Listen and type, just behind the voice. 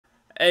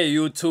Hey,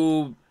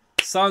 YouTube.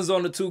 Suns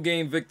on the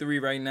 2-game victory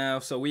right now,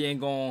 so we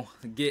ain't gonna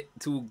get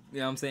too, you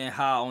know what I'm saying,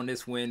 high on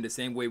this win the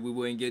same way we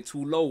wouldn't get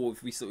too low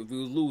if we was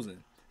losing.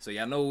 So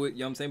y'all know, you know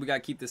what I'm saying, we gotta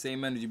keep the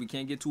same energy. We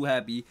can't get too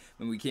happy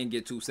and we can't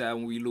get too sad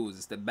when we lose.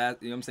 It's the bad,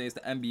 you know what I'm saying, it's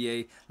the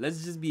NBA.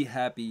 Let's just be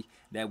happy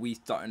that we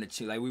starting to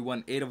chill. Like, we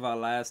won 8 of our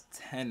last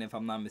 10 if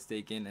I'm not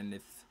mistaken, and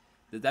if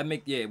does that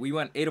make, yeah, we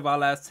won 8 of our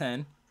last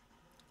 10.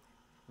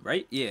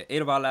 Right? Yeah,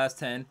 8 of our last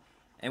 10.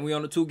 And we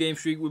on a 2-game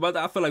streak.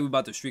 I feel like we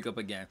about to streak up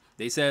again.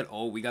 They said,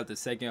 oh, we got the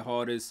second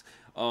hardest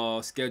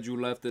schedule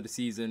left of the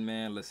season,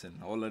 man.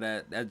 Listen, all of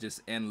that's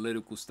just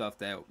analytical stuff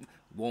that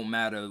won't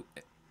matter.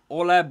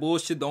 All that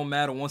bullshit don't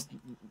matter once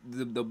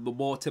the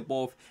ball tip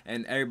off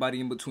and everybody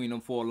in between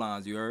them 4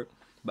 lines, you heard?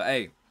 But,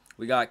 hey,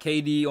 we got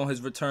KD on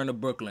his return to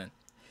Brooklyn.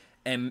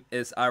 And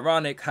it's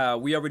ironic how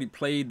we already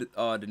played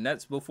the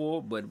Nets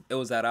before, but it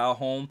was at our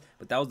home.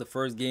 But that was the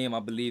first game,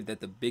 I believe, that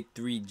the Big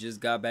Three just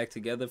got back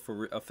together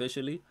for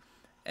officially.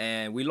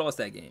 And we lost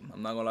that game.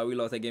 I'm not going to lie, we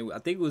lost that game. I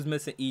think it was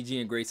missing EG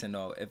and Grayson,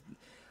 though.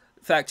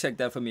 Fact check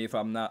that for me if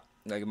I'm not,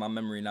 like, my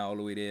memory not all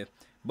the way there.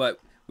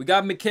 But we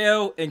got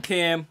Mikal and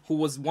Cam, who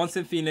was once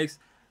in Phoenix,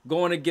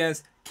 going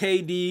against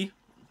KD,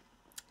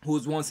 who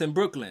was once in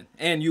Brooklyn.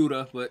 And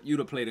Utah, but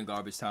Utah played in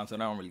garbage time, so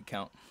that don't really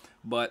count.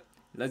 But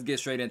let's get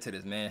straight into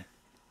this, man.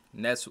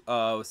 Nets,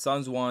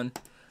 Suns won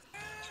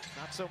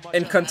so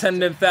in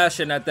contending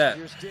fashion at that.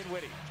 Here's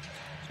Dinwiddie.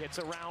 Gets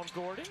around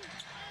Gordon.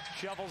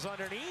 Shovels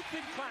underneath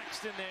and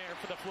Claxton there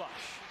for the flush.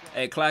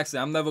 Hey,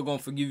 Claxton, I'm never going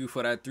to forgive you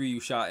for that 3 you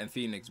shot in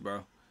Phoenix,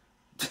 bro.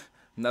 I'm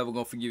never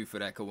going to forgive you for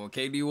that. Because when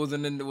KD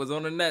was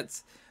on the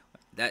Nets,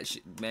 that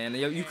shit, man,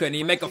 you couldn't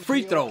even make a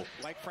free throw.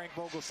 Like Frank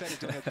Vogel said, he's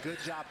doing a good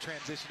job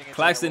transitioning.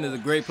 Claxton is a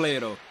great player,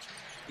 though.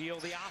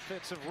 Feel the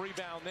offensive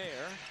rebound there.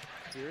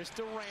 Here's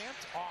Durant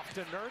off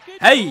to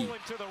Nurkic. Hey,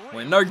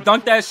 when Nurk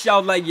dunked that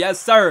shot, like, yes,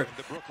 sir.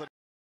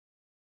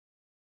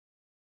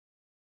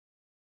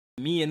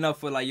 Me enough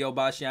for like, yo,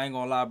 Bashi, I ain't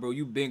gonna lie, bro.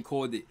 You been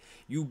called it.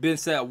 You been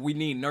said we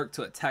need Nurk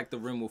to attack the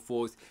rim with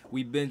force.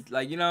 We been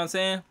like, you know what I'm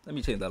saying? Let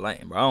me change that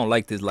lighting, bro. I don't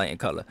like this lighting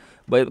color.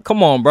 But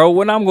come on, bro.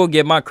 When I'm gonna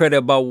get my credit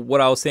about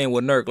what I was saying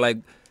with Nurk, like,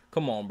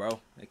 come on, bro.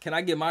 Can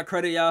I get my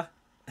credit, y'all?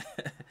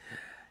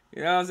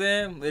 You know what I'm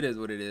saying? It is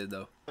what it is,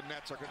 though. The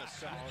Nets are gonna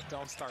sell it.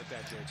 Don't start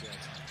that, JJ.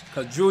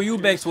 Cause Drew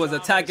Eubanks was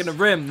attacking the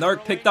rim.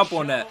 Nurk picked up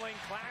on that.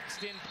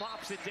 Claxton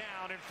plops it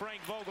down, and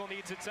Frank Vogel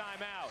needs a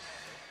timeout.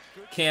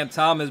 Cam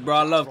Thomas, bro.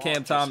 I love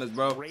Cam Thomas,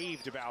 bro.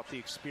 Raved about the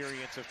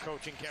experience of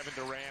coaching Kevin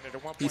Durant. And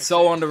at one point he's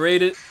so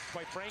underrated.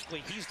 Quite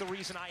frankly, he's the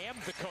reason I am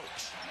the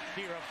coach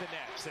here of the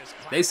Nets.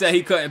 They said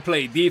he couldn't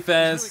play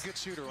defense.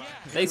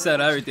 They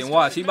said everything.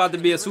 Watch, he about to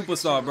be a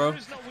superstar, bro. There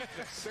is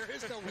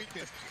no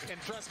weakness.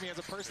 And trust me, as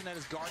a person that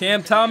is guarding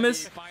Cam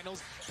Thomas,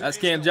 that's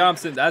Cam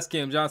Johnson. That's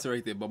Cam Johnson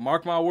right there. But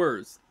mark my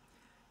words,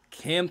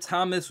 Cam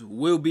Thomas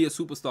will be a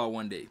superstar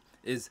one day.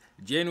 It's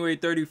January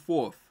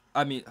 34th.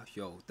 I mean,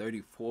 yo,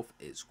 34th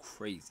is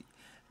crazy.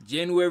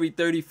 January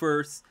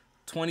 31st,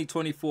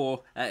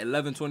 2024 at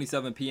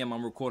 11:27 p.m.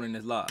 I'm recording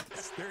this live.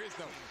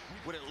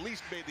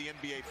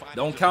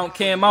 Don't count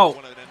Cam out.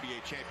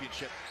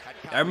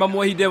 I remember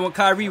what he did when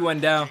Kyrie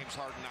went down.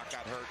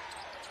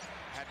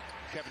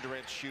 Kevin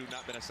Durant's shoe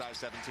not been a size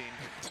 17.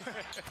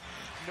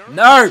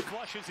 Nurk,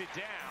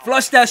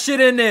 flush that shit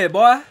in there,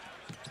 boy.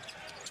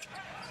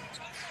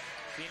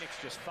 Phoenix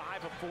just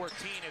 5 of 14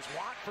 as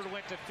Watford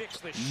went to fix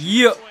the shoe.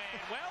 Yep.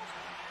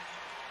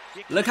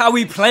 Look how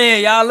we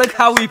playing, y'all. Look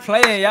how we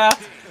playing, y'all.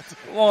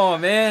 Come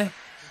on, man.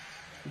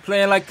 We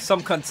playing like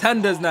some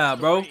contenders now,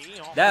 bro.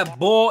 That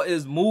ball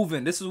is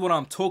moving. This is what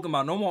I'm talking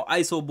about. No more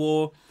ISO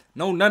ball.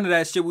 No, none of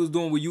that shit we was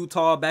doing with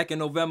Utah back in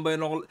November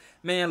and all.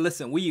 Man,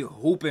 listen, we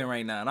hooping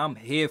right now, and I'm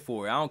here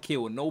for it. I don't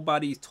care what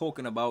nobody's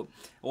talking about.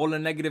 All the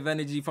negative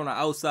energy from the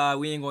outside,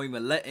 we ain't going to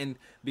even let in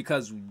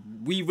because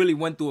we really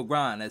went through a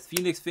grind. As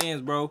Phoenix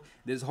fans, bro,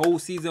 this whole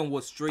season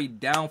was straight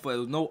down for it.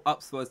 There was no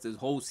ups for us this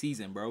whole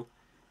season, bro.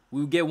 We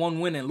would get 1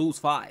 win and lose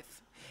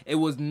 5. It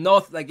was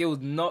not like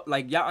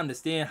y'all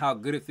understand how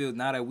good it feels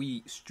now that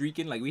we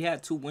streaking. Like, we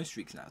had 2 win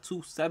streaks now,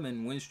 2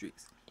 7 win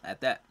streaks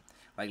at that.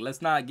 Like,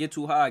 let's not get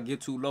too high,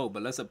 get too low,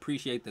 but let's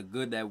appreciate the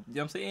good that, you know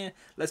what I'm saying?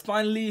 Let's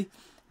finally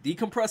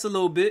decompress a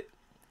little bit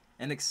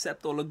and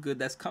accept all the good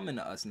that's coming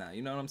to us now.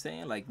 You know what I'm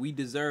saying? Like, we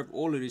deserve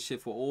all of this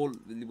shit for all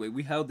the way.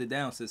 We held it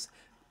down since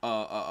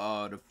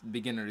the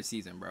beginning of the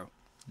season, bro.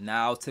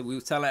 Now we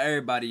was telling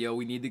everybody, yo,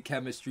 we need the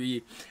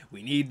chemistry.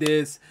 We need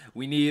this.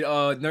 We need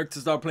Nurk to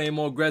start playing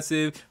more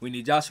aggressive. We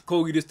need Josh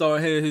Okogie to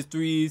start hitting his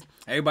threes.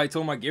 Everybody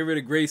told me, get rid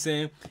of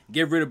Grayson,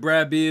 get rid of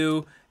Brad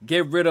Beal,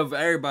 get rid of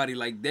everybody.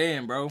 Like,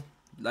 damn, bro.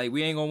 Like,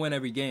 we ain't gonna win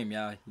every game,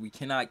 y'all. We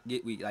cannot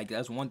get like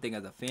that's one thing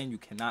as a fan, you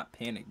cannot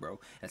panic, bro.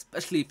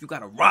 Especially if you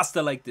got a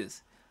roster like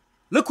this.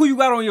 Look who you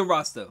got on your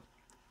roster: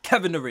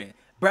 Kevin Durant,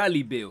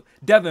 Bradley Beal,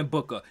 Devin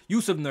Booker,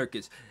 Yusuf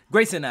Nurkic,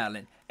 Grayson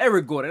Allen,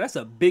 Eric Gordon. That's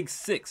a big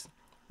 6.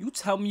 You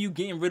tell me you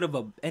getting rid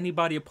of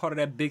anybody a part of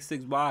that big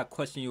 6, why I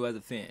question you as a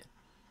fan.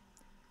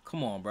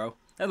 Come on, bro.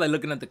 That's like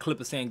looking at the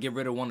Clippers saying get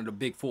rid of one of the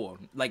big 4.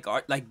 Like,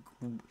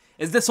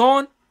 is this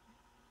on?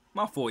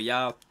 My fault,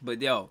 y'all. But,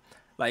 yo,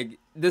 Like,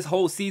 this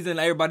whole season,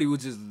 everybody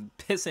was just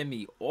pissing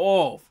me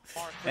off.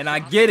 And I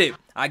get it.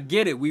 I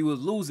get it. We was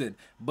losing.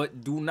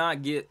 But do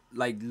not get,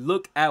 like,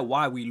 look at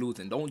why we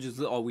losing. Don't just,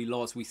 oh, we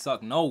lost, we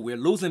suck. No, we're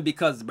losing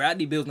because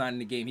Bradley Beal's not in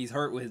the game. He's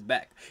hurt with his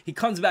back. He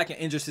comes back and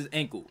injures his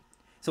ankle.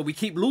 So we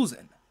keep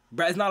losing.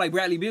 It's not like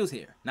Bradley Beal's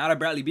here. Now that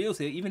Bradley Beal's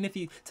here, even if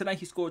tonight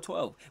he scored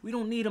 12, we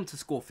don't need him to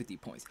score 50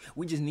 points.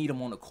 We just need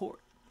him on the court.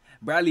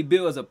 Bradley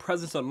Beal as a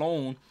presence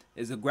alone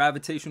is a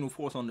gravitational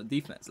force on the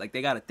defense. Like,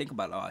 they got to think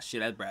about, oh, shit,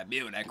 that's Brad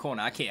Beal in that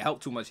corner. I can't help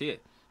too much here.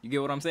 You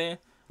get what I'm saying?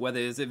 Whether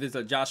if it's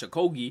a Josh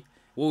Okogie,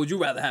 what would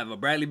you rather have, a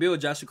Bradley Beal or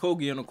Josh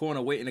Okogie in the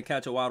corner waiting to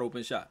catch a wide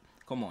open shot?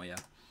 Come on, yeah.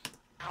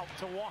 Out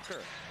to Walker.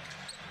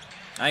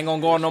 I ain't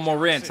going to go on no more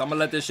rants. I'm going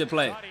to let this shit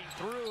play.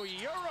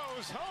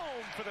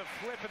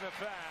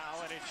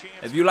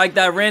 If you like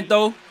that rant,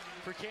 though,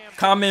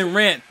 comment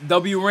rant.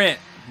 W rant.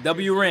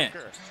 W rant.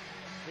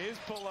 His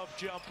pull-up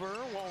jumper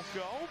won't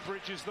go.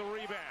 Bridges the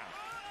rebound.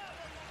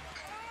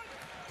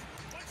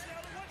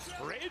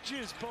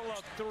 Bridges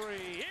pull-up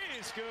three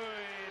is good.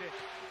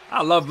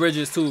 I love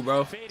Bridges too,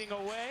 bro. Fading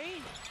away.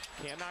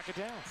 Can't knock it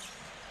down.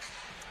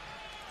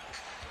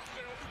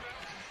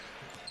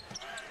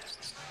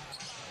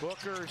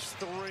 Booker's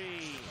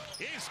three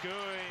is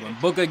good. When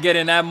Booker get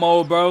in that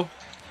mode, bro,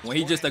 when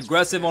he just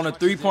aggressive on the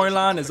three-point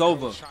line, it's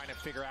over.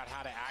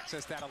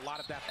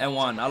 And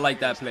one, I like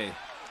that play.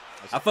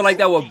 I feel like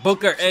that with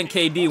Booker and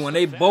KD, when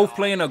they both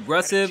playing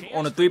aggressive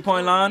on the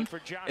three-point line,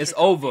 it's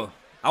over.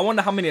 I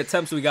wonder how many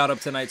attempts we got up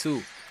tonight,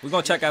 too. We're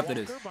going to check after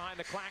this.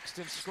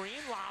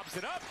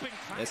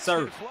 Yes,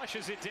 sir.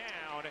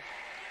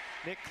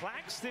 Nick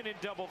Claxton in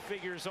double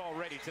figures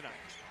already tonight.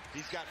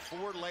 He's got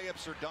 4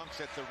 layups or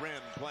dunks at the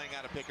rim playing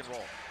out of pick and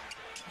roll.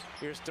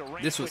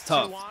 This was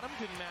tough.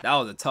 That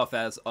was a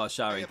tough-ass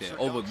shot right there.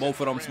 Over both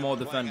of them small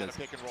defenders.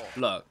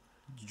 Look,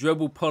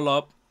 dribble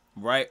pull-up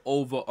right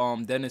over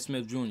Dennis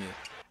Smith Jr.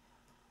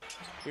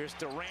 Here's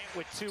Durant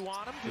with 2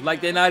 on him. It's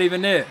like they're not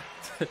even there.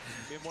 Been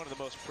one of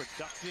the most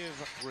productive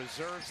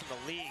reserves in the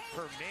league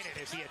per minute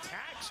as he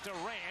attacks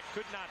Durant.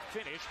 Could not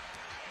finish.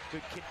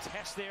 Good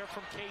contest there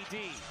from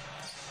KD.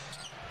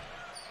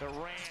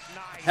 Durant,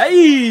 nice.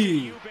 Hey!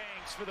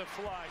 Eubanks for the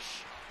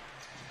flush.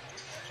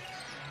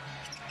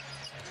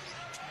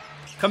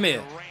 Come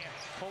here. Durant,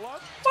 pull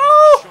up.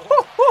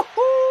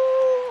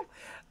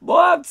 Boy,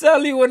 I'm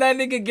telling you, when that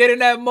nigga get in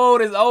that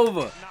mode, it's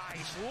over.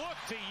 Nice look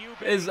to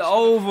Eubanks. It's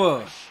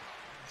over.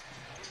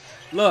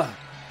 Look,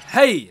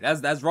 hey,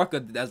 that's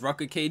Rucker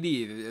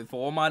KD.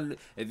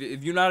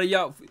 If you're not a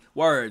young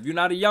if you're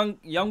not a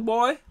young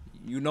boy,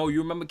 you know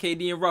you remember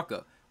KD and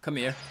Rucker. Come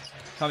here,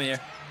 come here,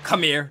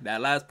 come here. That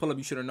last pull up,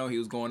 you should have known he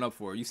was going up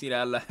for. You see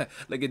that?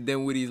 Look at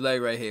Dinwiddie's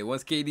leg right here.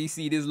 Once KD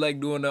see this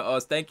leg doing the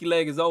stanky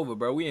leg, is over,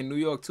 bro. We in New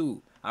York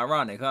too.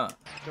 Ironic, huh?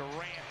 Durant,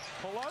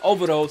 pull up.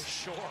 Overdose.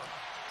 Sure.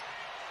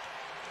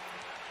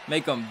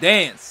 Make them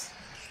dance.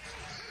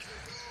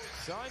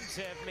 Suns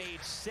have made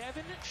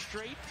 7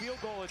 straight field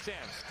goal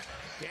attempts.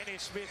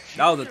 Dennis Smith Jr.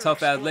 That was a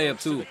tough-ass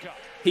layup, too.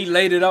 He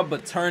laid it up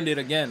but turned it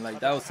again. Like,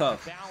 that was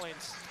tough.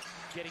 Balance,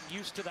 getting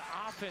used to the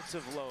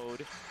offensive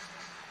load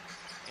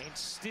and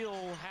still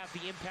have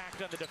the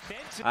impact on the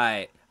defensive. All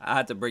right, I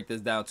had to break this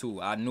down, too.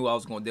 I knew they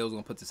was going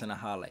to put this in a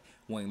highlight.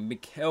 When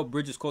Mikal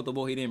Bridges caught the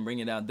ball, he didn't bring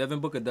it down.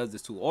 Devin Booker does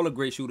this, too. All the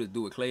great shooters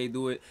do it. Clay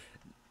do it.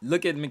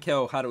 Look at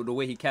Mikal, the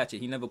way he catch it.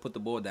 He never put the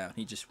ball down.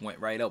 He just went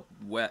right up.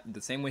 The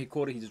same way he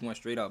caught it, he just went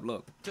straight up.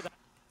 Look. To the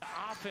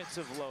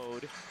offensive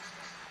load.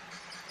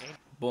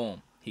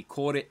 Boom. He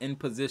caught it in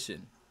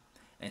position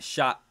and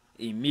shot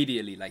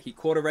immediately. Like, he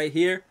caught it right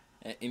here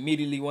and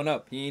immediately went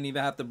up. He didn't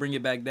even have to bring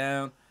it back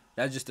down.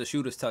 That's just a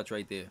shooter's touch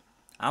right there.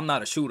 I'm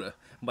not a shooter,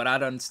 but I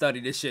done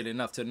studied this shit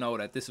enough to know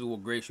that this is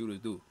what great shooters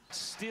do.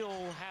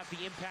 Still have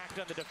the impact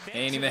on the defense.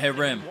 Ain't even hit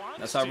rim.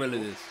 That's how real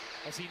it is.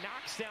 As he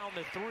knocks down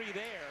the 3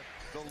 there.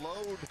 The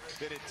load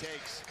that it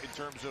takes in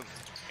terms of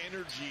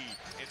energy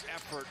and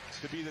effort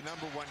to be the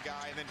 #1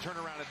 guy and then turn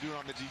around and do it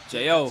on the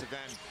defensive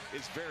end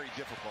is very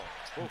difficult.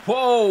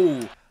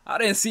 Whoa! I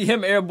didn't see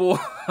him airball.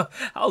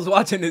 I was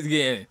watching this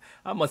game.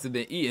 I must have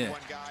been eating.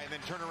 One guy and then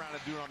turn around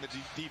and do it on the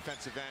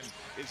defensive end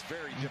is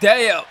very difficult.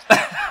 Damn!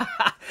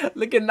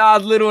 Look at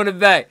Nas Little in the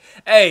back.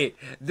 Hey,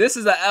 this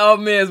is an Al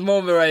Miz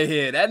moment right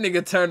here. That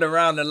nigga turned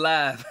around and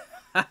laughed.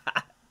 Look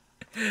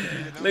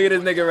at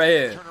this nigga right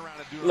here.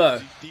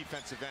 Look.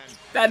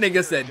 That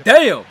nigga said,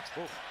 damn.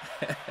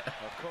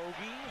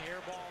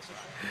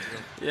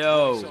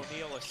 Yo,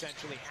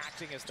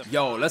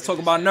 let's talk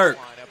about Nurk.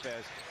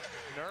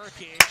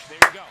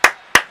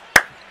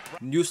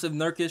 Yusuf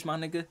Nurkic, my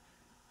nigga.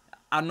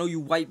 I know you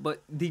white,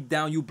 but deep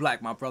down you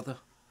black, my brother.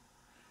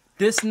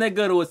 This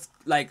nigga was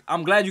like,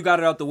 I'm glad you got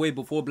it out the way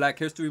before Black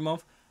History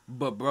Month.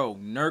 But bro,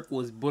 Nurk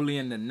was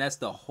bullying the Nets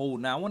the whole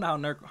night. I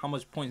wonder how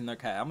much points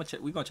Nurk had.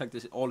 We're gonna check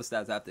all the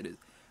stats after this.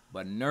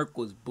 But Nurk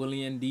was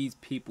bullying these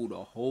people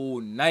the whole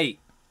night.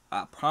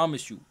 I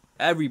promise you.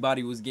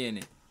 Everybody was getting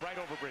it. Right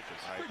over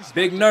Bridges.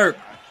 Big Nurk.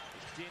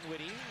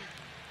 Dinwiddie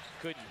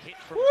couldn't hit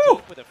from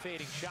deep with a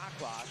fading shot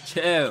clock.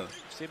 Chill.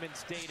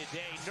 Simmons day to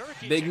day.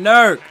 Big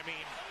Nurk. I mean,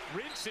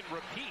 rinse and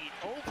repeat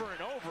over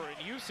and over, and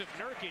Yusuf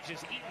Nurkic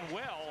is eating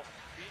well,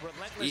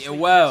 relentlessly Eating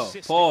well.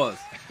 consistent Pause.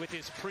 with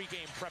his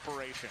pregame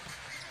preparation.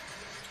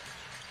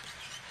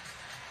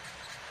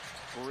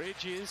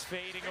 Bridges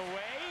fading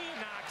away,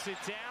 knocks it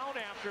down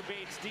after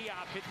Bates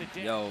Diop hit the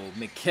deck. Yo,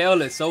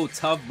 Mikal is so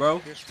tough, bro.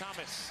 Here's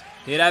Thomas.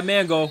 Hear that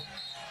man go.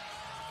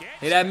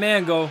 Hear that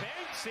man go.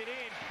 Banks it in,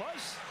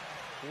 plus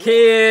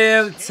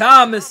Cam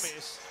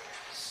Thomas.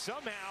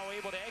 Somehow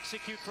able to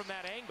execute from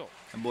that angle.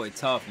 That boy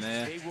tough,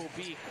 man. They will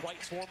be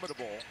quite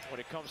formidable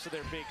when it comes to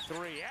their big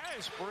three.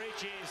 As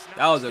Bridges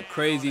That was a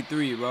crazy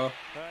three, bro.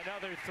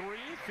 Another three,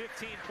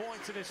 15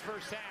 points in his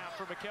first half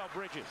for Mikal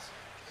Bridges.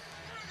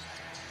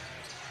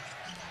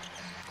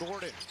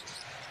 Gordon.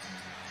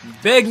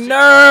 Big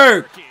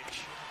Nurk.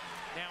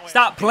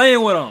 Stop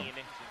playing with him.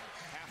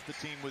 Half the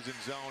team was in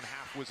zone,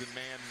 half was in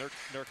man.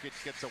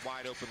 Nurkic gets a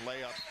wide open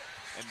layup.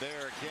 And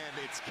there again,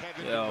 it's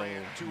Kevin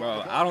Durant.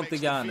 Bro, I don't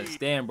think I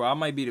understand, bro. I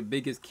might be the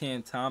biggest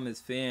Cam Thomas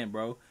fan,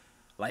 bro.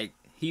 Like,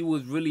 he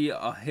was really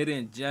a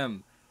hidden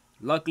gem.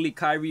 Luckily,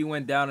 Kyrie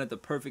went down at the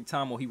perfect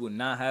time or he would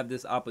not have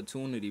this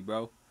opportunity,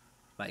 bro.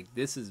 Like,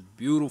 this is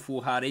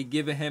beautiful how they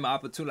giving him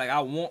opportunity. Like, I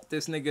want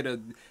this nigga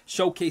to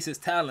showcase his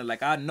talent.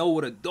 Like, I know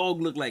what a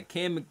dog look like.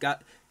 Cam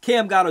got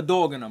a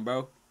dog in him,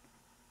 bro.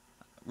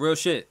 Real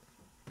shit.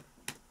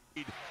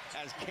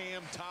 As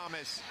Cam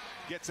Thomas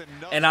gets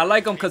another, and I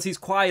like him because he's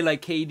quiet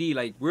like KD.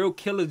 Like, real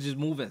killers just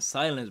move in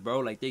silence, bro.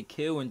 Like, they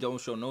kill and don't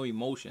show no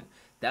emotion.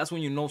 That's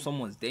when you know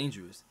someone's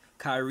dangerous.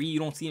 Kyrie, you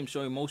don't see him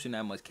show emotion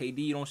that much. KD,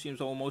 you don't see him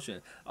show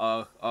emotion. Who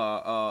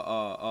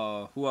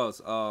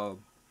else?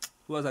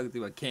 Who else I can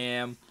think about?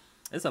 Cam.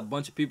 It's a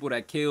bunch of people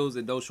that kills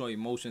and don't show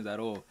emotions at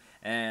all.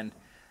 And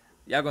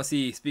y'all gonna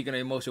see, speaking of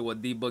emotion,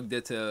 what D-Book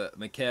did to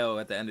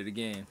Mikal at the end of the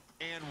game.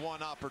 And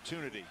one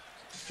opportunity.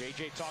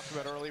 JJ talked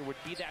about earlier would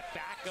be that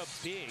backup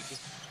big.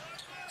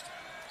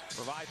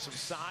 Provide some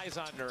size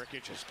on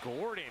Nurkic as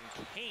Gordon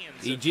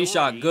cans. EG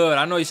shot good.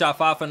 I know he shot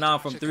 5 for 9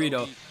 from 3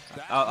 though.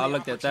 I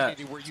looked at that.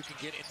 Where you can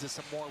get into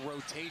some more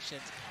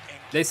rotations.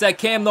 They said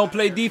Cam don't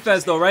play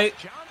defense though, right?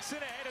 Johnson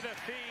ahead of the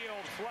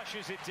field,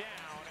 flushes it down.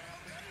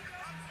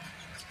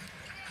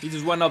 He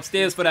just went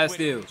upstairs for that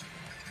steal.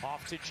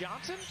 Off to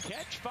Johnson,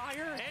 catch,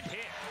 fire, and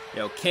hit.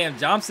 Yo, Cam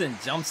Johnson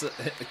jumps.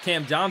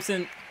 Cam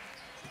Johnson.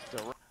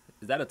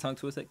 Is that a tongue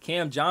twister?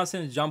 Cam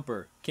Johnson's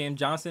jumper. Cam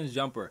Johnson's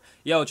jumper.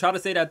 Yo, try to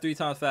say that 3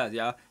 times fast,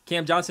 y'all.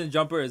 Cam Johnson's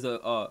jumper is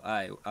a.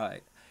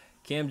 Alright.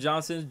 Cam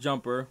Johnson's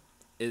jumper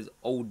is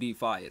OD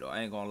fire though. I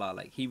ain't gonna lie.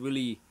 Like, he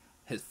really,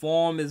 his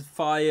form is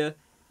fire.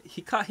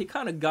 He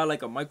kind of got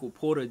like a Michael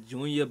Porter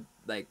Jr.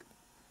 Like,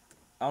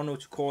 I don't know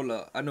what you call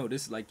it. I know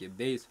this is like your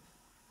base.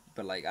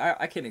 But, like,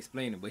 I can't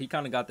explain it, but he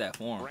kind of got that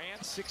form.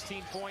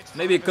 16 points,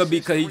 maybe it could be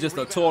because he's just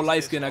a tall,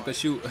 light skin that could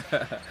shoot.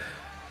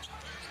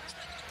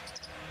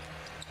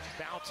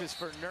 Bounces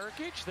for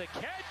Nurkic, the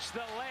catch, the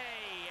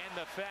lay, and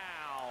the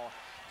foul.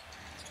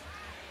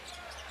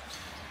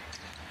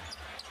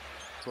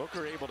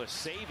 Booker able to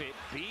save it.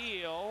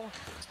 Beal,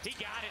 he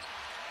got it.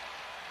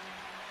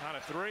 On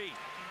a 3.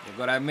 There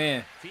go that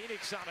man.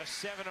 Phoenix on a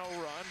 7-0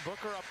 run.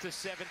 Booker up to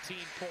 17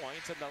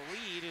 points, and the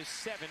lead is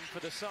 7 for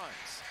the Suns.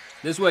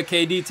 This is where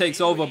KD takes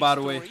over, by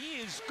the way.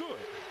 He is good.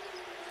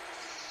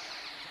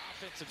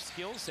 Offensive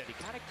skill set. He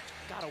kind of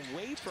got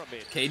away from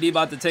it. KD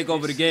about to take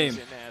over the game.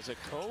 As a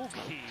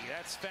Kogi,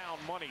 that's found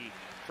money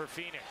for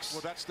Phoenix.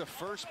 Well, that's the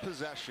first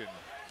possession.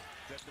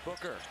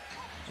 Booker.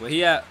 Where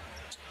he at?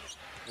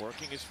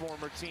 Working his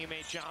former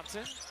teammate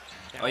Johnson.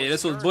 Oh yeah,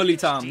 this was bully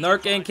time.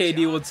 Nurk and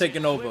KD were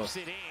taking over.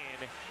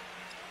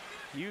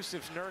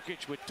 Yusuf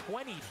Nurkic with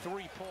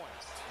 23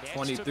 points.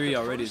 23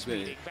 already is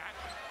big.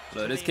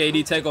 Look, this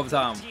KD takeover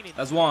time.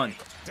 That's 1.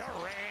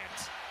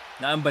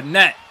 Nothing but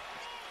net.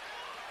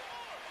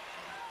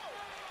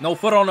 No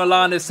foot on the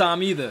line this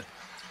time either.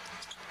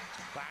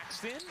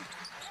 Claxton.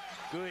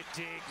 Good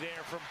dig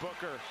there from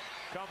Booker.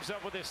 Comes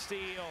up with a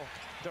steal.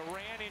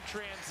 Durant in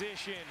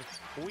transition.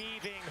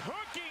 Weaving,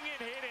 hooking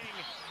and hitting.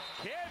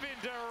 Kevin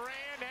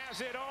Durant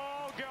has it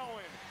all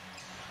going.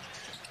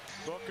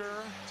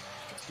 Booker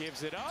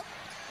gives it up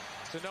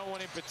to no one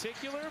in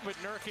particular, but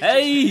Nurkic is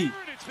there,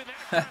 and it's been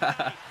that kind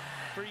of night.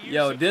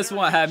 Yo, this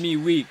one had me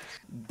weak.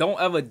 Don't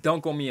ever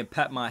dunk on me and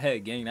pat my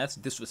head, gang. That's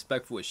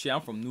disrespectful as shit.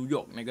 I'm from New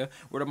York, nigga.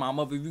 Word of my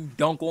mother, if you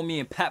dunk on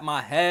me and pat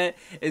my head,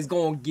 it's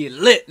gonna get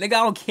lit. Nigga,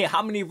 I don't care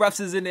how many refs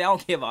is in there. I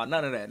don't care about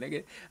none of that,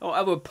 nigga. Don't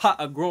ever pat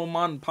a grown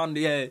man upon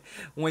the head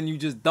when you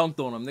just dunked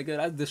on him, nigga.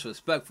 That's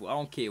disrespectful. I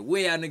don't care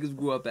where y'all niggas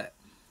grew up at.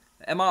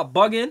 Am I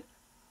bugging?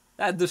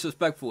 That's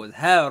disrespectful as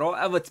hell. Don't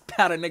ever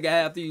pat a nigga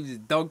after you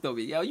just dunked on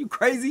me. Yo, you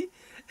crazy?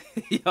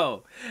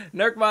 Yo,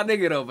 Nurk my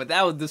nigga though, but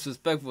that was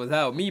disrespectful as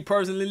hell. Me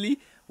personally,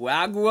 where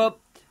I grew up,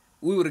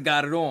 we would have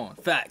got it on.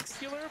 Facts.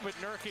 But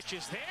Nurkic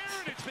is there,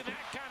 and it's been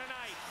that kind of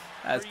night.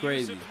 That's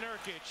crazy.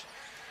 Nurkic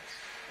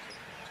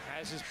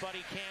has his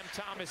buddy Cam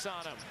Thomas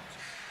on him,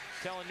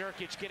 telling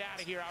Nurkic, "Get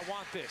out of here. I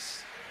want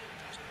this."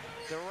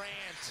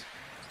 Durant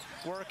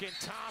working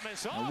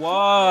Thomas.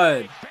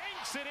 What?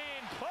 Banks it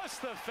in, plus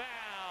the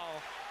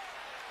foul.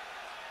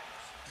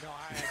 No,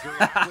 I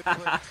agree. I would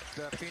put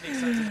the Phoenix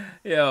Suns.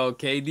 Yo,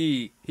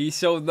 KD, he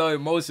showed no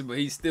emotion, but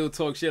he still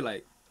talk shit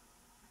like,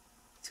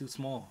 too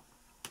small.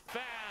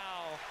 Foul.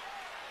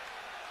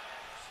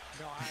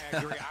 No, I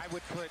agree. I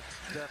would put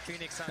the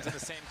Phoenix Suns in the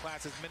same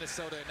class as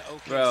Minnesota and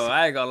OKC. Bro,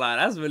 I ain't gonna lie.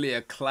 That's really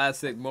a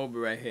classic moment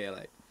right here.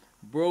 Like,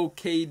 bro,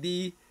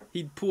 KD,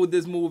 he pulled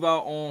this move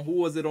out on, who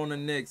was it on the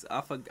Knicks?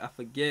 I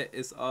forget.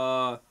 It's,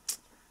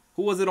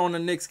 who was it on the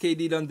Knicks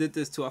KD done did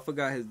this to? I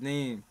forgot his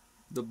name.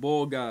 The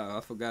ball guy. I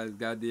forgot his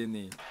goddamn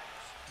name.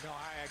 No,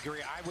 I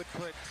agree. I would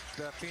put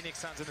the Phoenix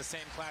Suns in the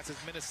same class as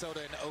Minnesota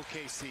and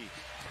OKC.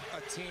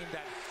 A team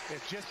that has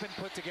just been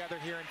put together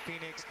here in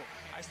Phoenix.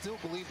 I still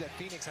believe that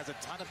Phoenix has a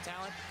ton of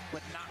talent,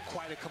 but not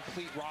quite a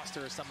complete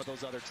roster as some of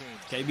those other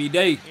teams. KB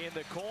Day. In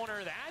the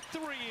corner, that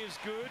three is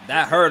good.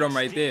 That hurt him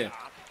right there.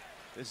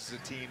 This is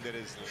a team that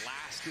is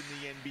last in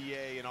the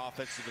NBA in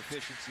offensive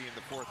efficiency in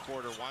the fourth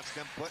quarter. Wants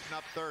them putting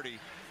up 30.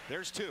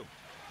 There's two.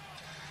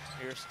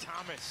 Here's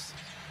Thomas.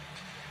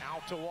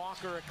 Out to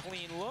Walker, a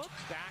clean look.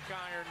 Back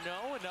iron,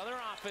 no. Another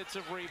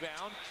offensive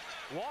rebound.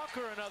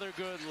 Walker, another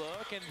good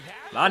look. And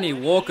Lonnie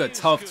Walker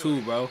tough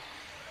too, bro.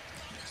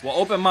 What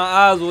opened my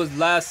eyes was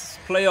last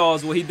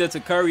playoffs what he did to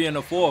Curry in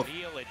the fourth.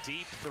 A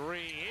deep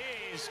three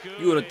is good.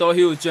 You would have thought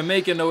he was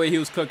Jamaican the way he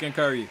was cooking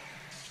Curry.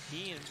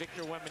 He and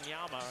Victor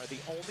Wembanyama are the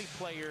only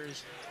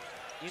players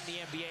in the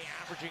NBA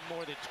averaging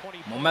more than 20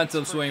 points.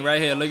 Momentum swing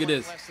right here. Look at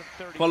this.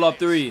 Pull up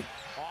three.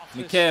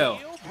 Mikael.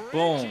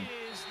 Boom.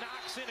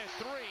 Knocks in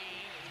a three.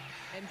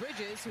 And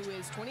Bridges, who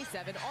is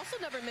 27, also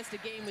never missed a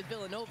game with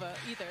Villanova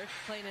either,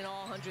 playing in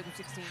all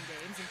 116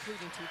 games,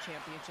 including 2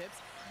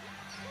 championships.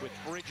 With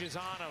Bridges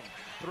on him,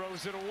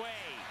 throws it away.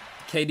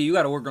 KD, you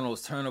got to work on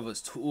those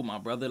turnovers too, my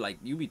brother. Like,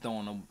 you be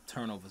throwing them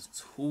turnovers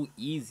too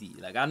easy.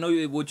 Like, I know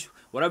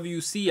whatever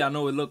you see, I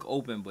know it look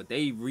open, but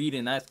they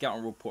reading that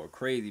scouting report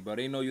crazy, bro.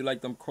 They know you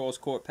like them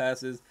cross-court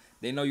passes.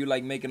 They know you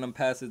like making them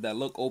passes that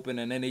look open,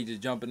 and then they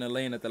just jump in the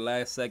lane at the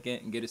last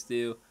second and get a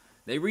steal.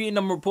 They reading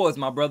them reports,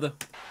 my brother.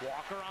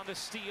 Walker on the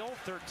steal,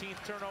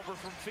 13th turnover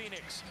from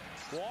Phoenix.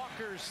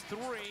 Walker's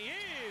three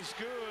is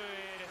good.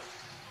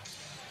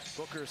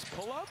 Booker's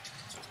pull-up,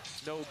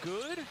 no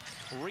good.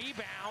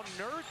 Rebound,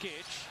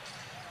 Nurkic,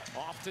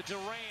 off to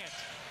Durant.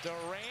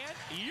 Durant,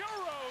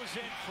 Euros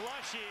and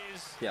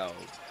flushes. Yo,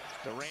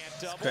 Durant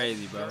double.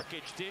 crazy, bro.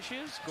 Nurkic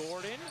dishes.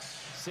 Gordon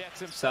sets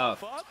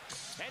himself up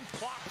and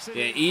plops it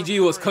in. Yeah, EG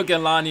was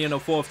cooking Lonnie in the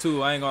fourth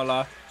too. I ain't gonna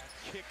lie.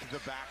 Kick the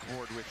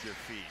backboard with your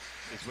feet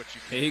is what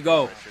you can. Here you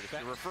go.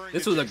 Richard.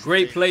 This was a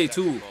great play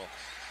too.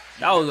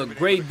 That was a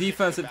great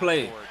defensive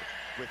play.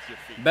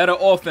 Better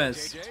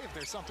offense. JJ, if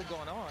there's something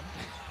going on.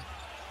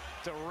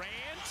 Durant.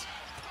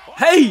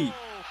 Hey!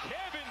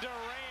 Kevin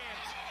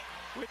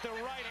Durant with the right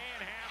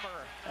hand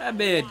hammer. That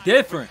man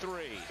different.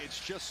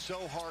 It's just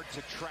so hard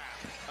to trap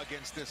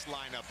against this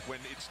lineup when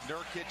it's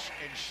Nurkic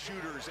and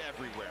shooters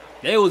everywhere.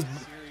 They was,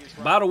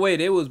 by the way,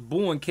 they was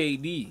booing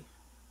KD.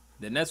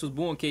 The Nets was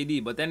booing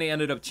KD, but then they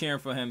ended up cheering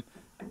for him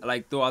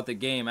like throughout the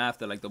game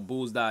after, like the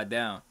boos died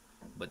down.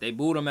 But they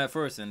booed him at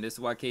first, and this is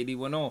why KD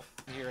went off.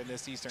 Here in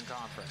this Eastern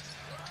Conference.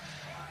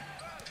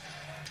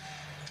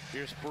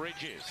 Here's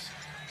Bridges.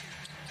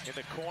 In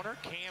the corner,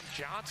 Cam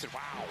Johnson.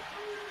 Wow,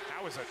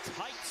 that was a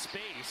tight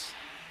space.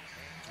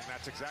 And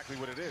that's exactly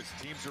what it is.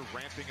 Teams are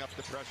ramping up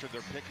the pressure.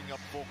 They're picking up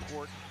full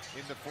court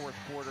in the fourth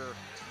quarter.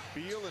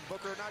 Beal and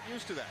Booker are not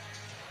used to that.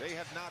 They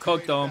have not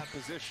Cooked played in them. that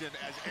position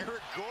as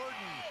Eric Gordon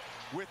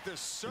with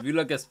the... If you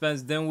look at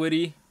Spence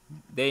Dinwiddie,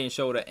 they didn't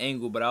show the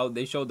angle, but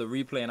they showed the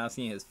replay, and I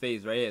seen his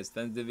face right here.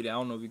 Spence Dinwiddie, I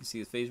don't know if you can see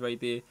his face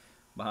right there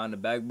behind the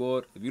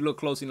backboard. If you look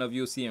close enough,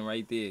 you'll see him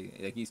right there.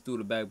 Like he's through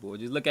the backboard.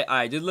 Just look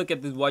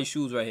at this white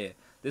shoes right here.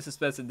 This is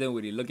Spencer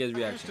Dinwiddie. Look at his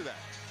reaction.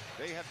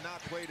 They have not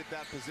played at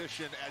that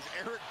position as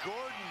Eric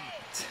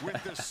Gordon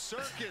with the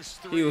circus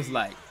three. He was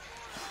like,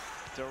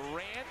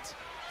 Durant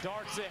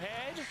darts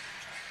ahead.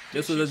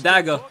 this was a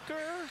dagger.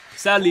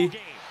 Sally.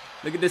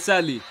 Look at this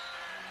Sally.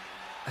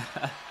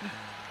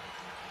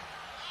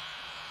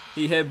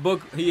 He hit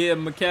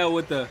Mikael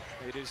with the...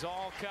 It is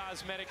all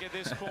cosmetic at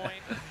this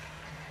point.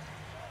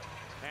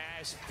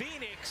 As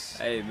Phoenix.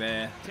 Hey,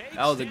 man.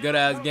 That was a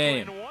good-ass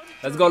game.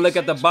 Let's go look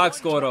at the box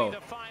score, though.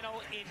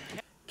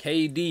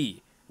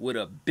 KD with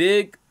a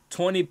big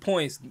 20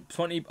 points.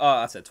 20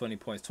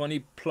 points.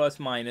 20 plus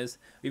minus.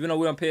 Even though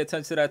we don't pay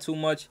attention to that too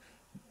much,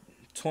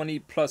 20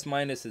 plus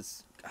minus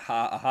is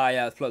a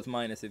high-ass plus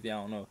minus if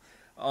y'all don't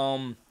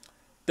know.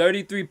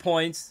 33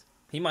 points.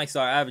 He might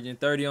start averaging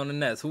 30 on the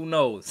Nets. Who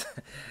knows?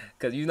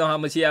 Because you know how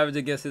much he averaged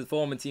against his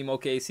former team,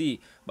 OKC.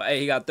 But,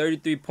 hey, he got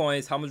 33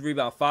 points. How much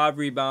rebounds? 5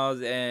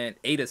 rebounds and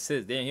 8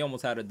 assists. Damn, he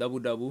almost had a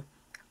double-double.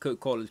 Could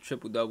call it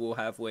triple-double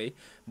halfway.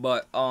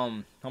 But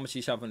how much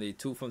he shot from the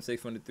 2 from 6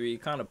 from the 3?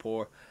 Kind of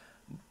poor.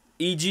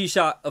 EG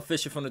shot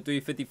efficient from the 3,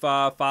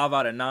 55. 5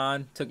 out of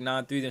 9. Took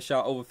 9 threes and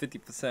shot over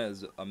 50%.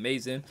 Is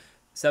amazing.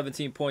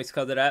 17 points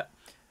because of that.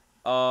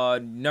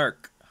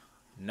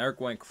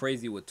 Nurk went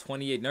crazy with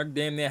 28. Nurk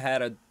damn near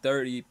had a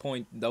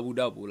 30-point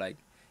double-double. Like,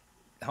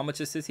 how much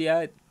assists he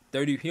had?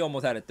 30. He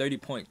almost had a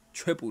 30-point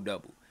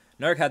triple-double.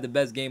 Nurk had the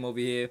best game over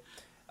here.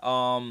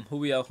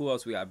 Who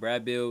else we got?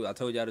 Brad Beal. I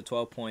told y'all the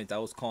 12 points.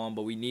 That was calm,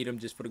 but we need him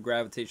just for the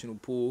gravitational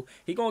pull.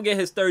 He gonna get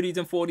his 30s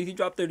and 40s. He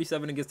dropped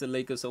 37 against the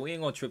Lakers, so we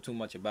ain't gonna trip too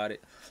much about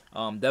it.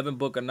 Devin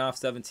Booker,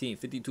 9-17,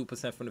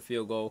 52% from the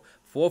field goal,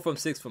 4 from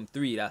 6 from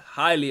 3. That's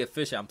highly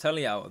efficient. I'm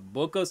telling y'all, if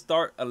Booker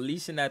start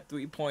unleashing that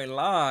 3-point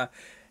line,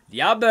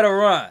 y'all better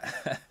run.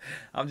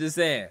 I'm just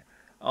saying.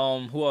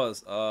 Who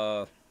else?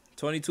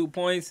 22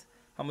 points.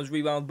 How much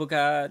rebounds Booker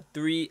had?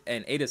 3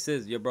 and 8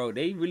 assists. Yeah, bro,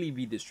 they really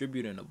be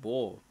distributing the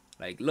ball.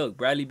 Like, look,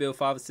 Bradley Beal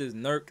 5 assists,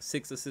 Nurk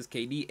 6 assists,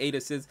 KD 8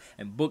 assists,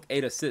 and Book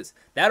 8 assists.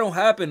 That don't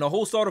happen. The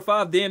whole starter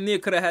 5 damn near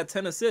could have had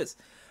 10 assists.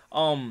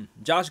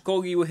 Josh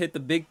Okogie would hit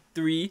the big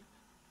 3.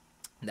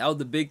 That was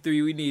the big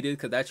 3 we needed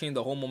because that changed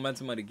the whole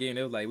momentum of the game.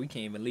 It was like, we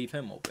can't even leave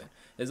him open.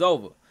 It's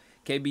over.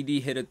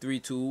 KBD hit a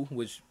 3-2,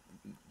 which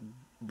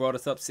brought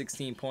us up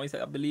 16 points,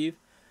 I believe.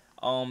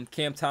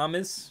 Cam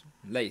Thomas,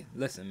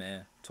 listen,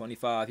 man,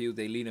 25. He was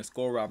their leading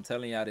scorer. I'm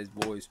telling y'all,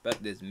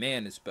 this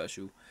man is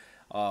special.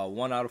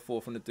 1 out of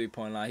 4 from the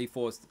 3-point line. He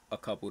forced a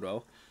couple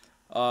though.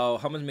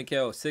 How much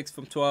Mikal? 6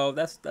 from 12.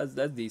 That's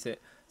decent.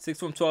 6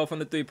 from 12 from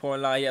the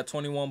 3-point line. He had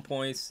 21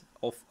 points.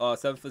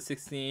 7 for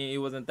 16. He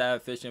wasn't that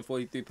efficient,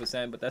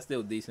 43%, but that's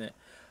still decent.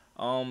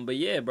 But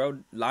yeah, bro,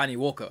 Lonnie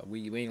Walker.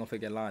 We ain't gonna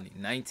forget Lonnie.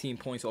 19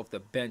 points off the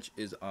bench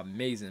is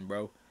amazing,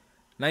 bro.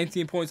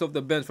 19 points off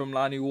the bench from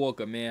Lonnie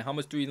Walker, man. How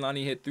much threes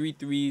Lonnie hit? 3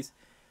 threes.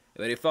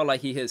 But it felt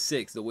like he hit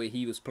 6 the way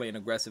he was playing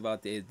aggressive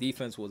out there. His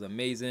defense was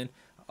amazing.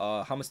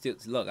 How much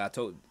steals? Look, I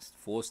told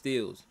 4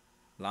 steals.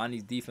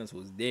 Lonnie's defense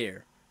was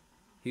there.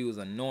 He was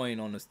annoying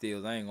on the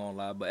steals. I ain't gonna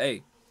lie. But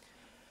hey,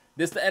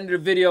 this is the end of the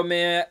video,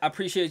 man. I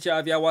appreciate y'all.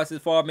 If y'all watched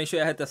this far, make sure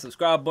you hit that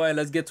subscribe button.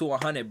 Let's get to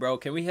 100, bro.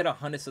 Can we hit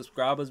 100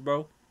 subscribers,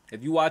 bro?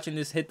 If you watching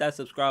this, hit that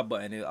subscribe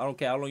button. I don't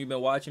care how long you've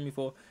been watching me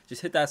for.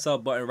 Just hit that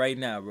sub button right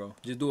now, bro.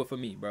 Just do it for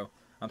me, bro.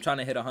 I'm trying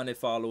to hit 100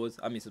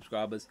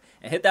 subscribers.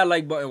 And hit that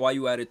like button while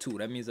you at it, too.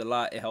 That means a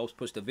lot. It helps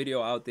push the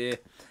video out there.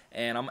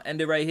 And I'm going to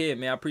end it right here,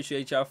 man. I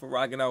appreciate y'all for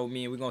rocking out with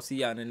me. And we're going to see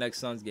y'all in the next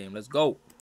Suns game. Let's go.